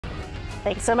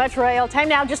Thanks so much, Royal. Time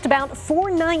now just about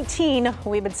 4:19.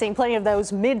 We've been seeing plenty of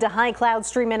those mid to high clouds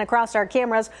stream in across our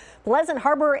cameras. Pleasant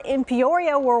Harbor in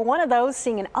Peoria were one of those,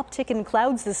 seeing an uptick in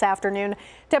clouds this afternoon.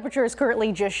 Temperature is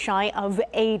currently just shy of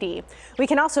 80. We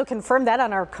can also confirm that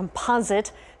on our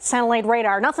composite satellite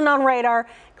radar. Nothing on radar.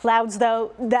 Clouds,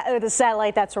 though, the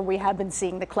satellite, that's where we have been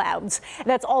seeing the clouds.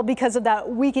 That's all because of that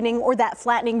weakening or that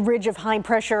flattening ridge of high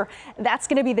pressure. That's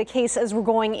going to be the case as we're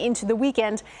going into the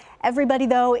weekend. Everybody,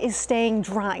 though, is staying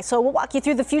dry. So we'll walk you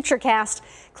through the futurecast.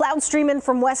 Clouds streaming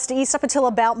from west to east up until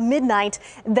about midnight.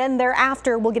 Then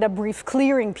thereafter, we'll get a brief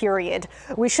clearing period.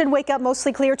 We should wake up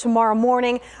mostly clear tomorrow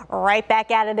morning. Right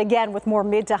back at it again with more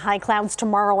mid to high clouds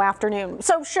tomorrow afternoon.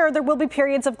 So sure, there will be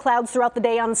periods of clouds throughout the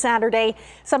day on Saturday.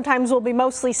 Sometimes will be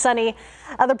mostly sunny.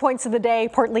 Other points of the day,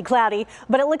 partly cloudy.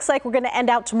 But it looks like we're going to end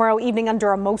out tomorrow evening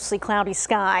under a mostly cloudy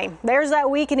sky. There's that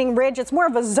weakening ridge. It's more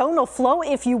of a zonal flow,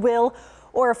 if you will,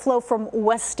 or a flow from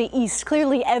west to east,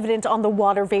 clearly evident on the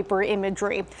water vapor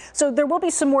imagery. So there will be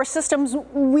some more systems,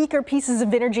 weaker pieces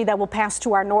of energy that will pass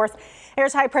to our north.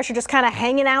 There's high pressure just kind of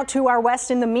hanging out to our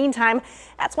west in the meantime.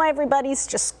 That's why everybody's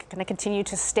just going to continue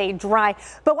to stay dry.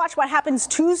 But watch what happens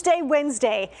Tuesday,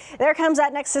 Wednesday. There comes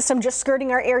that next system just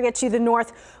skirting our area to the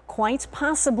north. Quite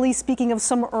possibly, speaking of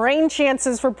some rain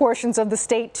chances for portions of the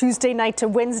state Tuesday night to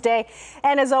Wednesday.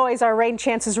 And as always, our rain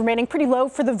chances remaining pretty low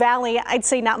for the valley. I'd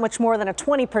say not much more than a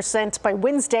 20% by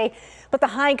Wednesday. But the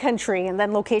high country and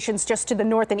then locations just to the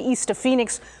north and east of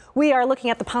Phoenix, we are looking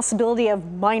at the possibility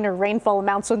of minor rainfall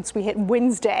amounts once we hit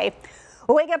Wednesday.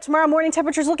 We'll wake up tomorrow morning,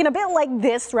 temperatures looking a bit like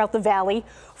this throughout the valley.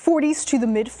 40s to the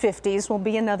mid 50s will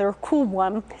be another cool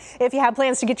one. If you have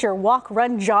plans to get your walk,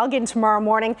 run, jog in tomorrow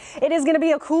morning, it is going to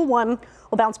be a cool one.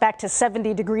 We'll bounce back to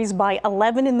 70 degrees by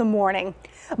 11 in the morning.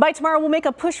 By tomorrow, we'll make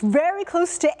a push very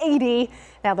close to 80.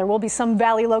 Now, there will be some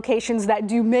valley locations that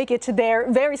do make it to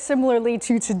there very similarly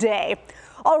to today.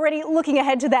 Already looking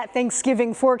ahead to that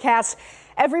Thanksgiving forecast,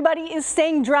 everybody is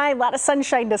staying dry, a lot of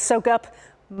sunshine to soak up.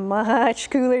 Much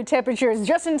cooler temperatures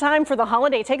just in time for the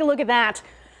holiday. Take a look at that.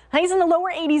 Highs in the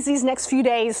lower 80s these next few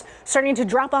days, starting to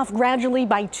drop off gradually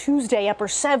by Tuesday, upper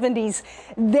 70s.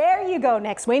 There you go,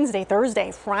 next Wednesday,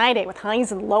 Thursday, Friday with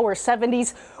highs in lower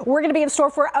 70s. We're going to be in store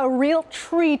for a real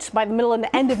treat by the middle and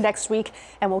the end of next week,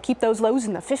 and we'll keep those lows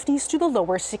in the 50s to the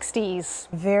lower 60s.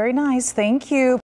 Very nice. Thank you.